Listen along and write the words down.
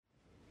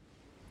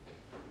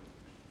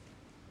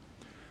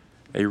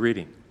A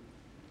reading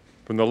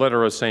from the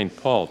letter of St.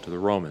 Paul to the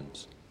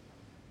Romans.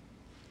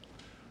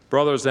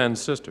 Brothers and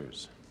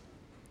sisters,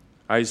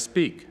 I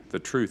speak the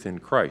truth in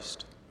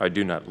Christ. I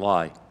do not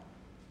lie.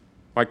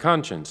 My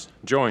conscience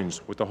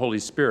joins with the Holy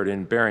Spirit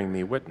in bearing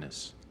me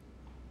witness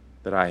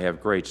that I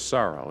have great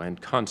sorrow and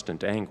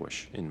constant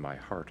anguish in my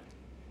heart.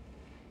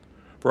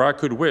 For I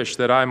could wish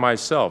that I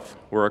myself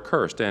were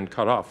accursed and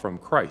cut off from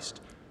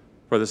Christ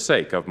for the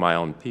sake of my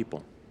own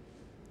people,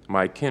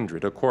 my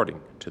kindred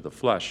according to the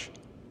flesh.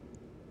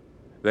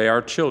 They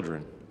are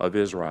children of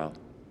Israel.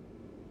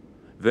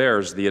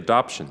 Theirs the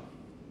adoption,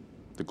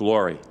 the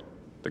glory,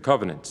 the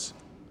covenants,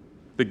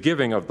 the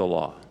giving of the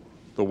law,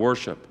 the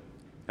worship,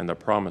 and the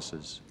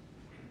promises.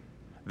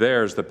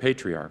 Theirs the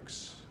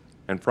patriarchs,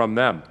 and from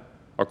them,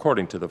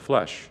 according to the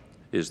flesh,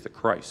 is the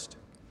Christ,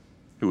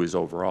 who is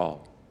over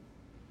all.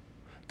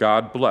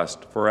 God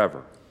blessed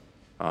forever.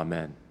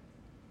 Amen.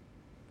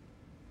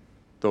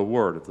 The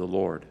word of the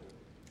Lord.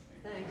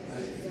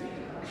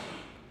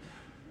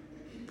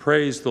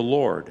 Praise the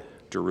Lord,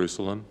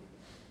 Jerusalem.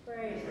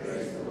 Praise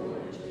the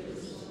Lord,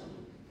 Jerusalem.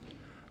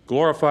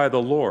 Glorify the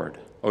Lord,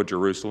 O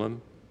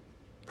Jerusalem.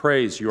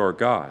 Praise your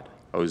God,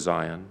 O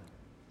Zion,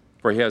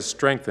 for he has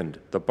strengthened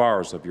the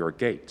bars of your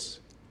gates.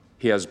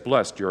 He has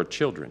blessed your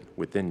children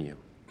within you.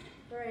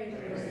 Praise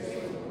the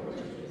Lord,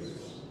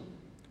 Jerusalem.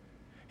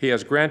 He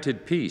has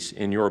granted peace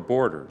in your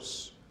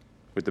borders.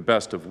 With the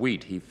best of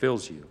wheat he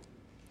fills you.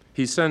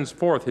 He sends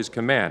forth his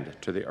command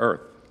to the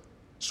earth,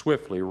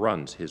 swiftly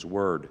runs his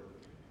word.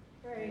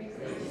 Praise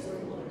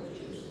the Lord,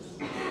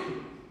 Jesus.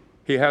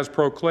 He has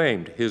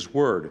proclaimed his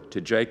word to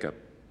Jacob,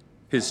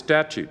 his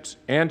statutes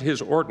and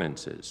his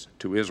ordinances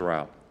to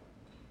Israel.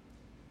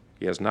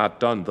 He has not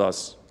done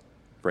thus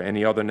for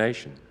any other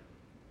nation.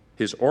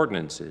 His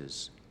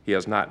ordinances he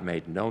has not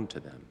made known to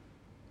them.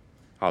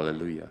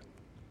 Hallelujah.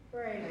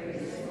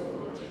 Praise the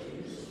Lord,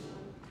 Jesus.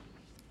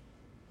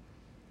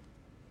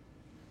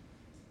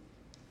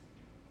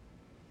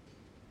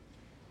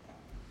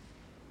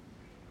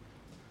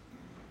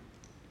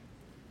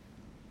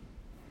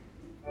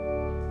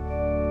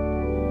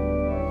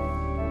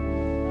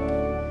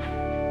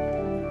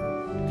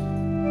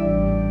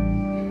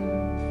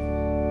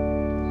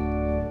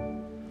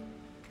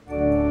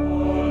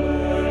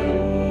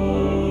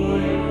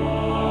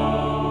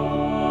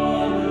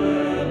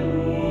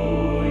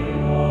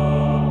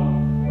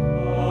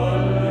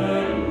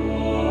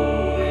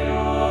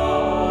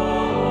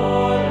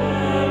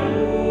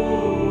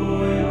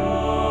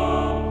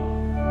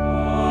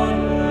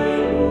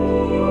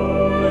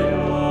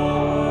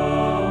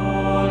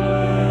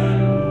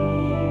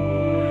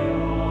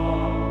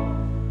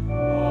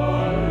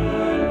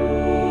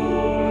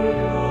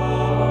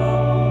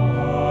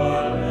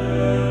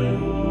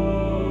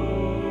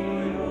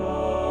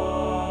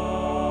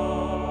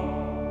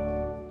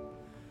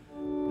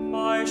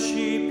 My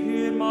sheep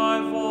hear my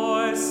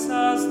voice,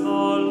 says the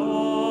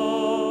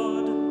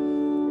Lord.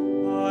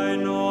 I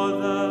know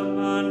them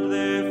and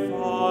they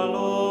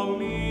follow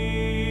me.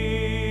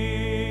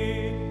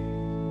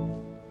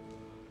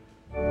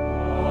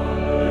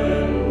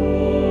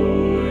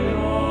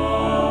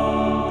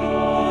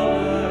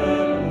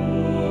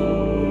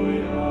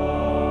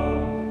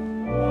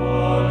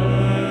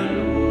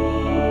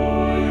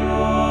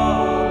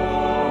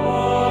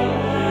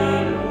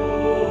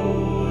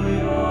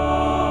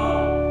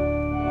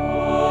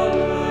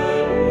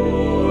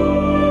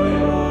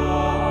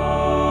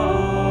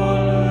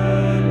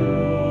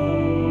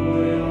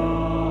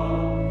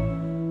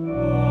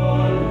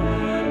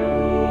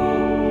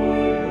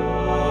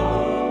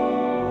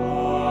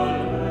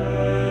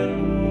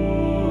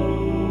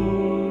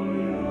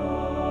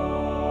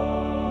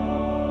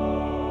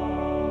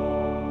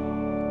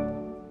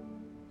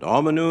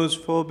 Dominus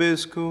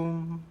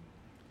vobiscum.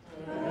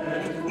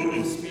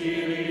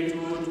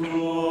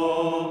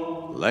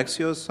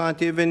 Lectio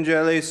Sancti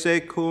Evangelii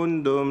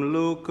secundum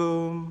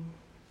Lucum.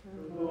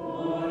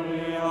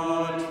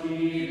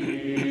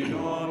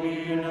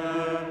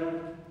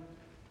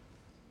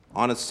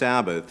 On a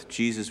Sabbath,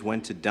 Jesus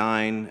went to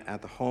dine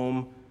at the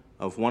home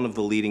of one of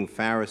the leading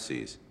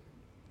Pharisees,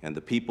 and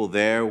the people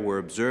there were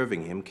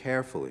observing him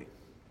carefully.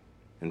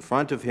 In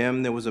front of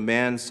him there was a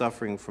man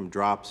suffering from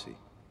dropsy.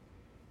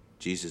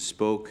 Jesus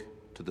spoke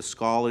to the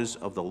scholars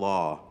of the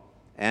law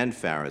and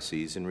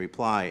Pharisees in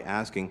reply,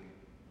 asking,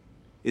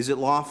 "Is it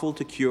lawful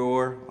to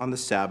cure on the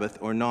Sabbath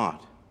or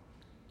not?"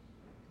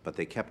 But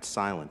they kept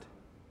silent.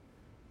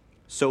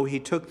 So he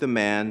took the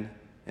man,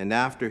 and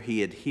after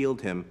he had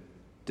healed him,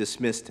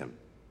 dismissed him.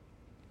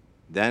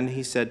 Then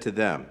he said to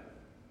them,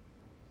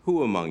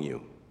 "Who among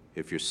you,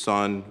 if your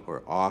son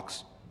or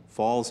ox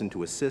falls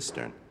into a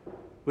cistern,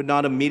 would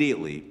not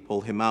immediately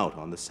pull him out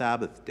on the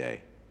Sabbath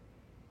day?"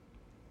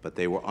 But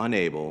they were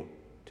unable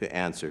to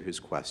answer his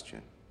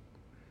question.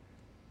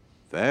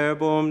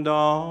 Verbum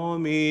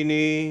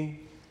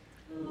Domini.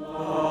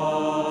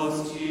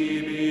 Laus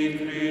tibi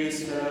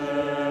Christe.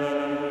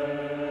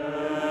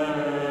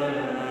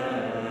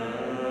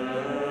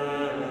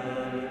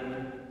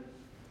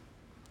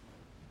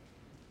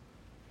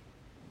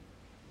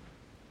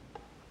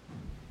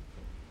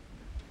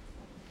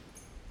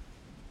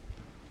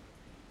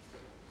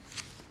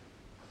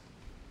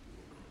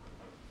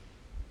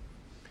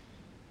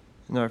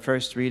 In our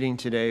first reading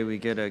today, we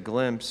get a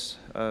glimpse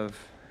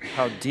of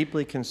how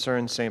deeply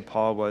concerned St.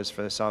 Paul was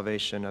for the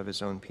salvation of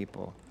his own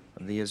people,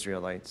 of the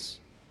Israelites.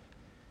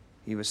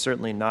 He was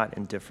certainly not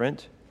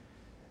indifferent,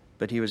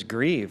 but he was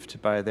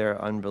grieved by their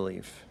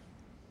unbelief.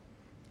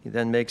 He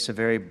then makes a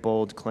very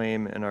bold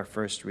claim in our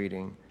first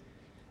reading,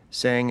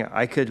 saying,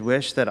 "I could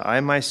wish that I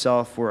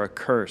myself were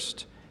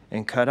accursed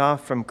and cut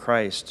off from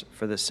Christ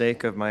for the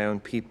sake of my own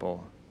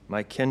people,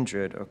 my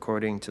kindred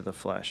according to the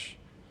flesh."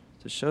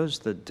 This shows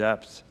the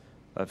depth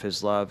of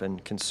his love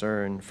and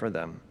concern for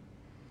them,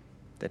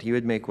 that he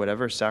would make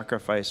whatever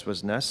sacrifice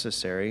was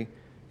necessary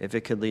if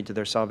it could lead to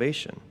their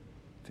salvation,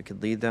 if it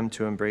could lead them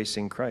to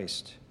embracing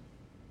Christ.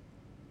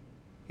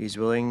 He's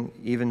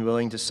even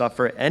willing to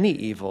suffer any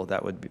evil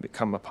that would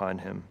come upon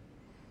him.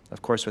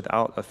 Of course,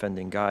 without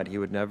offending God. He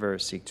would never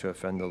seek to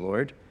offend the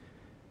Lord,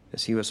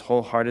 as he was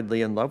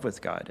wholeheartedly in love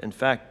with God. In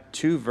fact,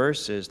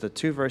 the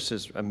two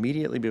verses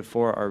immediately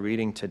before our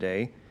reading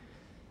today,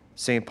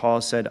 St.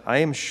 Paul said, "I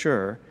am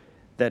sure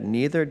that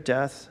neither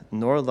death,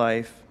 nor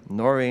life,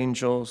 nor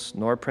angels,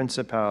 nor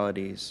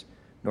principalities,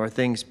 nor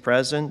things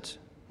present,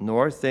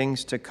 nor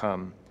things to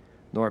come,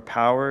 nor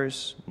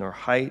powers, nor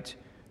height,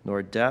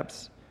 nor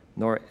depth,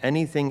 nor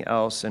anything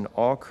else in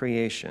all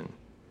creation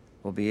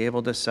will be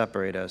able to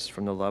separate us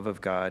from the love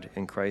of God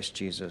in Christ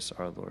Jesus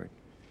our Lord."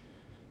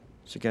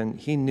 So again,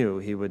 he knew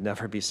he would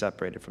never be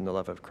separated from the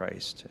love of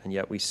Christ. And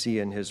yet we see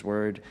in his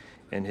word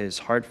and his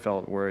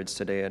heartfelt words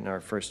today in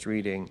our first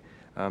reading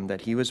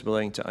that he was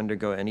willing to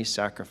undergo any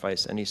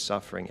sacrifice, any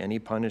suffering, any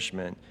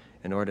punishment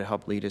in order to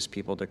help lead his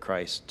people to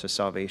Christ, to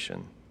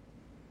salvation.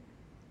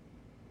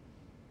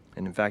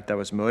 And in fact, that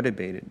was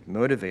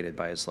motivated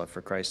by his love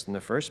for Christ in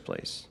the first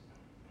place.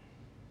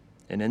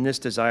 And in this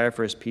desire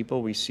for his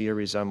people, we see a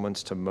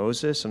resemblance to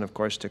Moses and, of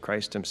course, to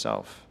Christ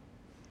himself.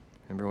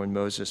 Remember when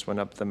Moses went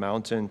up the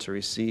mountain to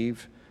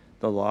receive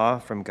the law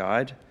from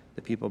God?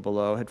 The people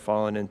below had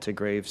fallen into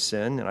grave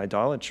sin and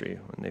idolatry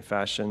when they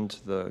fashioned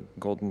the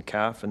golden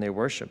calf and they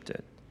worshipped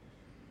it.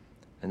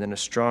 And then a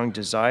strong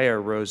desire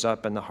rose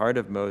up in the heart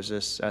of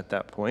Moses at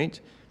that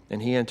point,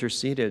 and he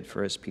interceded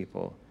for his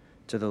people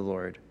to the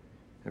Lord.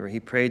 Where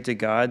he prayed to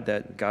God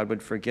that God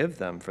would forgive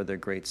them for their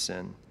great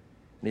sin.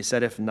 And he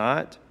said, "If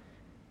not,"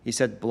 he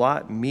said,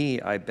 "blot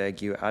me, I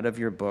beg you, out of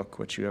your book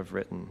which you have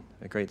written."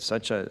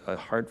 Such a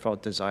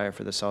heartfelt desire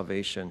for the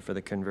salvation, for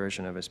the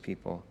conversion of his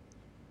people.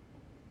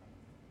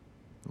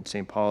 And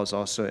St. Paul is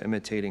also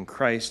imitating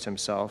Christ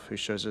himself, who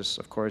shows us,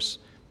 of course,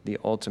 the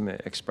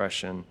ultimate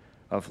expression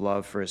of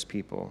love for his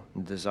people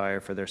and desire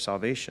for their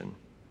salvation.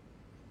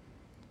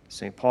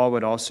 St. Paul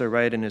would also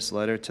write in his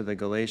letter to the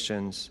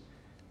Galatians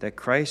that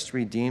Christ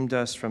redeemed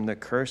us from the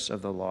curse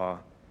of the law,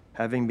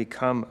 having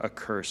become a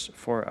curse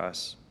for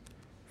us.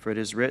 For it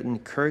is written,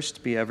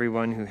 "Cursed be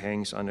everyone who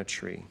hangs on a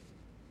tree,"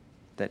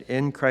 that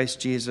in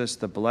Christ Jesus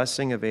the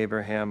blessing of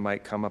Abraham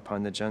might come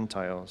upon the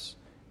Gentiles,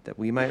 that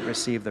we might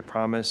receive the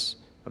promise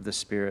of the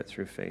Spirit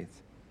through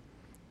faith.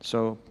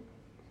 So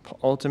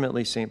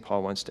ultimately, St.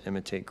 Paul wants to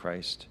imitate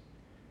Christ,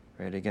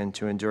 right? Again,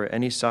 to endure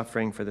any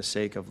suffering for the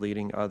sake of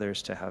leading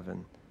others to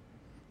heaven,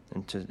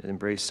 and to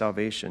embrace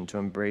salvation, to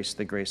embrace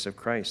the grace of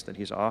Christ that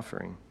he's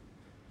offering.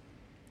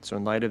 So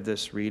in light of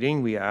this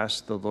reading, we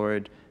ask the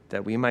Lord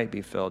that we might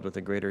be filled with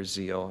a greater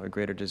zeal, a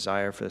greater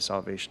desire for the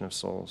salvation of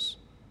souls,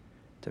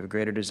 to have a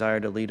greater desire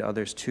to lead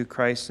others to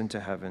Christ and to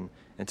heaven,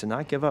 and to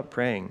not give up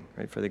praying,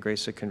 right, for the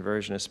grace of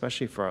conversion,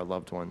 especially for our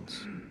loved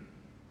ones.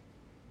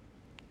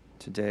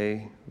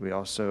 Today, we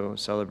also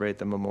celebrate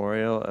the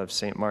memorial of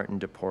St. Martin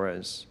de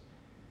Porres.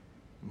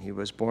 He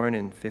was born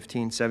in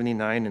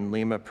 1579 in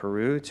Lima,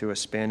 Peru, to a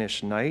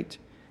Spanish knight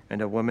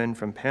and a woman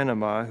from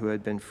Panama who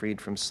had been freed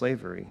from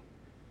slavery.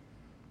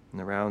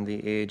 And around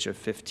the age of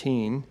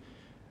 15,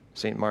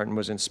 St. Martin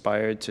was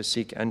inspired to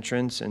seek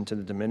entrance into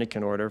the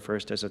Dominican order,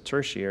 first as a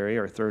tertiary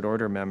or third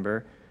order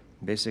member.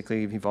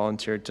 Basically, he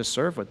volunteered to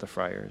serve with the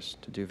friars,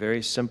 to do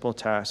very simple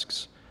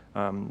tasks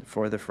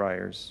for the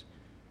friars.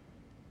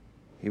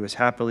 He was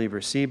happily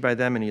received by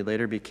them, and he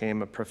later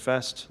became a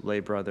professed lay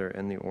brother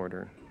in the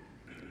order.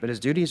 But his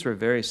duties were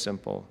very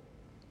simple,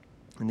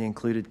 and they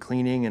included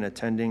cleaning and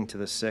attending to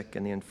the sick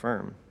and the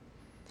infirm.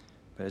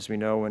 But as we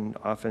know,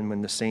 often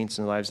when the saints,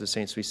 in the lives of the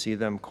saints, we see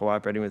them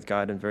cooperating with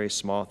God in very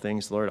small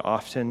things, the Lord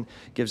often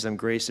gives them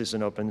graces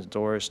and opens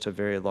doors to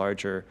very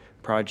larger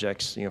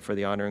projects, for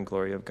the honor and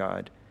glory of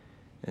God.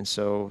 And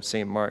so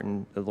St.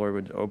 Martin, the Lord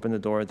would open the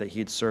door that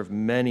he'd serve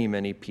many,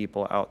 many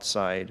people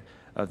outside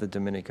of the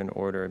Dominican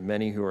order,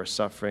 many who are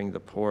suffering, the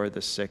poor,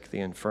 the sick, the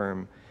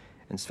infirm.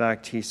 In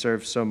fact, he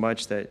served so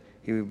much that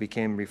he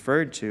became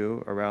referred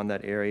to around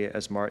that area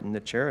as Martin the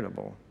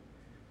Charitable.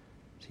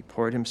 He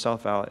poured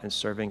himself out in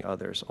serving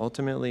others,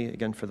 ultimately,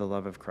 again, for the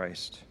love of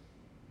Christ.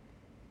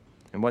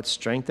 And what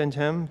strengthened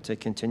him to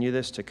continue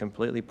this, to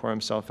completely pour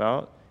himself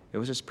out? It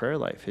was his prayer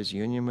life, his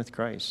union with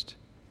Christ.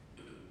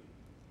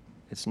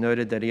 It's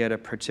noted that he had a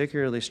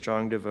particularly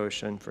strong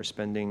devotion for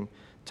spending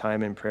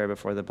time in prayer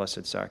before the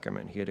Blessed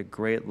Sacrament. He had a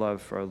great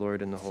love for our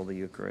Lord in the Holy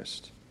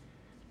Eucharist.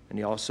 And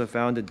he also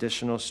found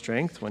additional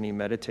strength when he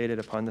meditated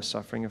upon the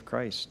suffering of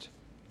Christ.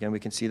 Again, we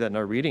can see that in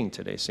our reading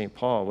today. St.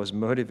 Paul was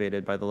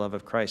motivated by the love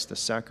of Christ, the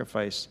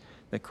sacrifice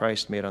that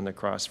Christ made on the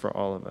cross for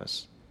all of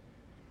us.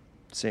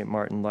 St.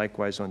 Martin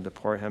likewise wanted to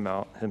pour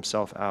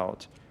himself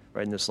out,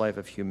 right, in this life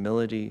of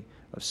humility,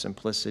 of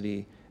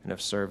simplicity, and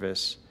of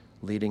service,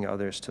 leading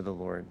others to the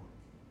Lord.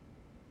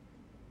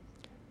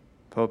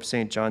 Pope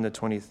St. John the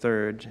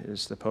 23rd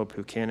is the pope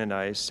who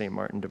canonized St.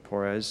 Martin de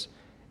Porres,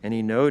 and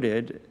he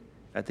noted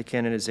at the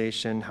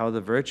canonization how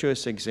the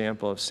virtuous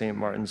example of St.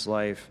 Martin's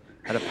life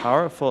had a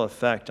powerful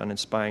effect on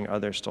inspiring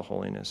others to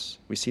holiness.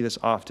 We see this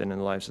often in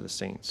the lives of the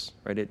saints,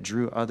 right? It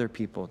drew other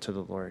people to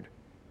the Lord.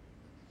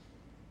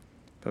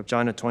 Pope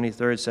John the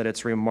 23rd said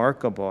it's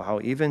remarkable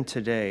how even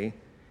today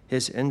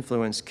his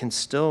influence can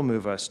still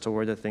move us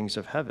toward the things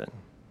of heaven.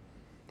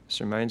 This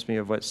reminds me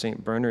of what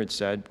St. Bernard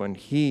said when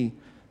he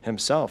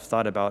himself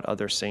thought about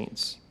other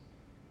saints.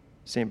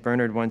 St.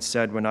 Bernard once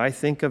said, "When I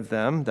think of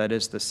them, that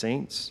is the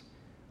saints,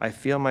 I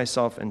feel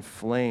myself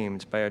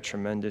inflamed by a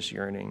tremendous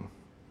yearning."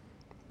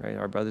 Right,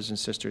 our brothers and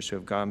sisters who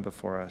have gone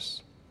before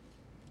us.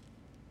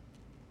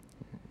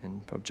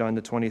 And Pope John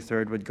the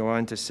 23rd would go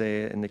on to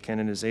say in the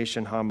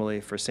canonization homily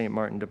for St.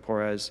 Martin de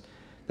Porres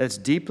that it's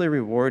deeply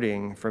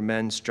rewarding for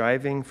men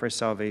striving for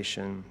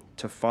salvation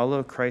to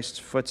follow Christ's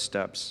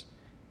footsteps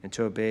and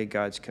to obey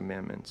God's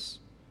commandments.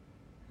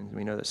 And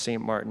we know that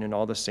St. Martin and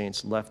all the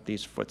saints left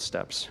these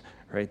footsteps,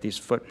 right, these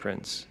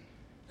footprints.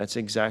 That's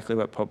exactly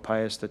what Pope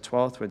Pius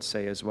XII would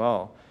say as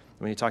well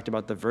when he talked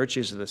about the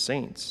virtues of the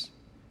saints.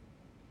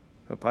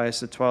 Pope Pius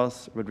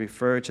XII would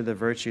refer to the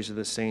virtues of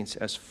the saints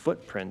as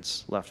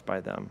footprints left by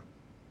them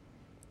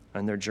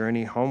on their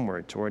journey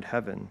homeward toward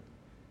heaven.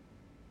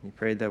 He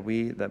prayed that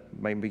we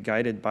might be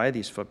guided by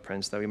these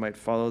footprints, that we might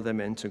follow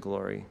them into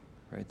glory,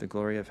 right, the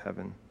glory of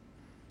heaven.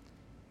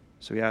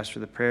 So we ask for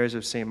the prayers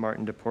of St.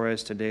 Martin de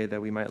Porres today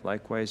that we might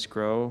likewise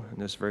grow in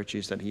those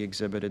virtues that he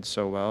exhibited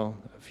so well,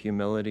 of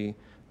humility,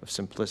 of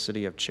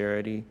simplicity, of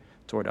charity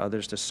toward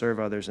others, to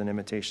serve others in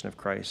imitation of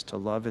Christ, to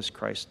love as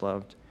Christ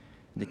loved,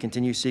 and to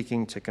continue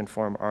seeking to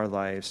conform our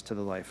lives to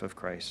the life of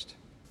Christ.